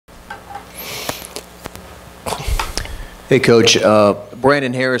Hey, Coach.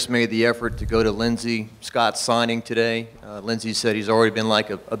 Brandon Harris made the effort to go to Lindsey Scott's signing today. Lindsey said he's already been like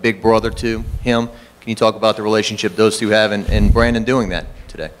a big brother to him. Can you talk about the relationship those two have and Brandon doing that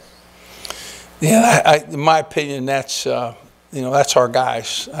today? Yeah, in my opinion, that's that's our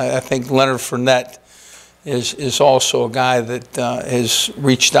guys. I think Leonard Fournette is also a guy that has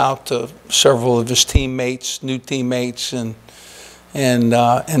reached out to several of his teammates, new teammates, and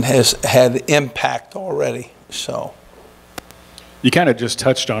has had impact already. So. You kind of just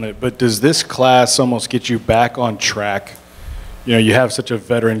touched on it, but does this class almost get you back on track? You know, you have such a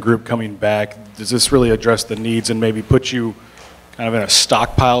veteran group coming back. Does this really address the needs and maybe put you kind of in a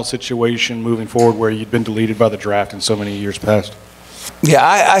stockpile situation moving forward where you'd been deleted by the draft in so many years past? Yeah,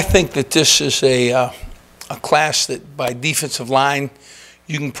 I think that this is a class that by defensive line,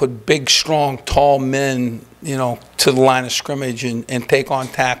 you can put big, strong, tall men, to the line of scrimmage and take on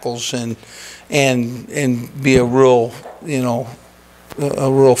tackles and be a real,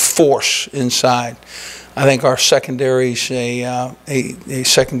 a real force inside. I think our secondary is a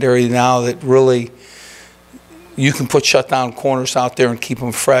secondary now that really you can put shutdown corners out there and keep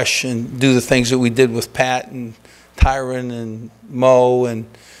them fresh and do the things that we did with Pat and Tyron and Mo, and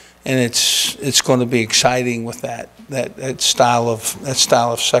it's going to be exciting with that style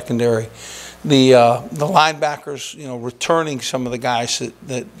of secondary. The linebackers, returning some of the guys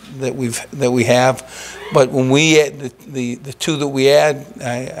that we have, but when we add the two that we add,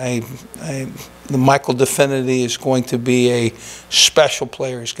 the Michael Definity is going to be a special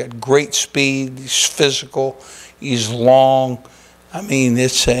player. He's got great speed. He's physical. He's long. I mean,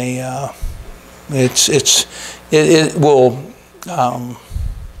 it will.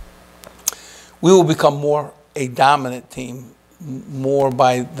 We will become more a dominant team, more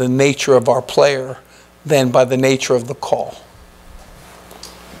by the nature of our player than by the nature of the call.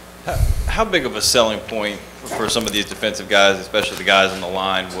 How big of a selling point for some of these defensive guys, especially the guys on the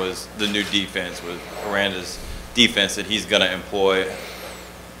line, was the new defense, with Aranda's defense that he's going to employ?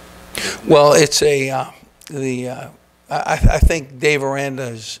 Well, it's I think Dave Aranda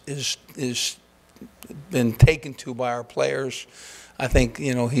is been taken to by our players. I think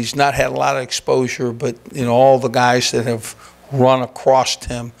he's not had a lot of exposure, but all the guys that have run across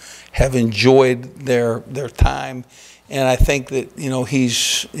him have enjoyed their time, and I think that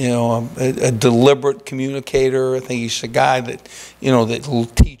he's a deliberate communicator. I think he's a guy that that will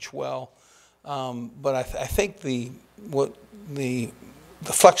teach well, but I think the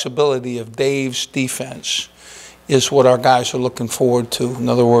flexibility of Dave's defense is what our guys are looking forward to. In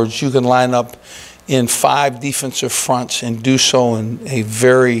other words, you can line up in 5 defensive fronts and do so in a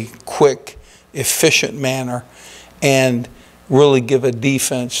very quick, efficient manner, and really give a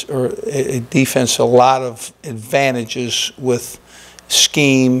defense a lot of advantages with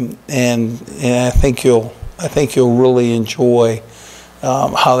scheme, and I think you'll really enjoy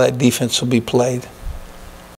how that defense will be played.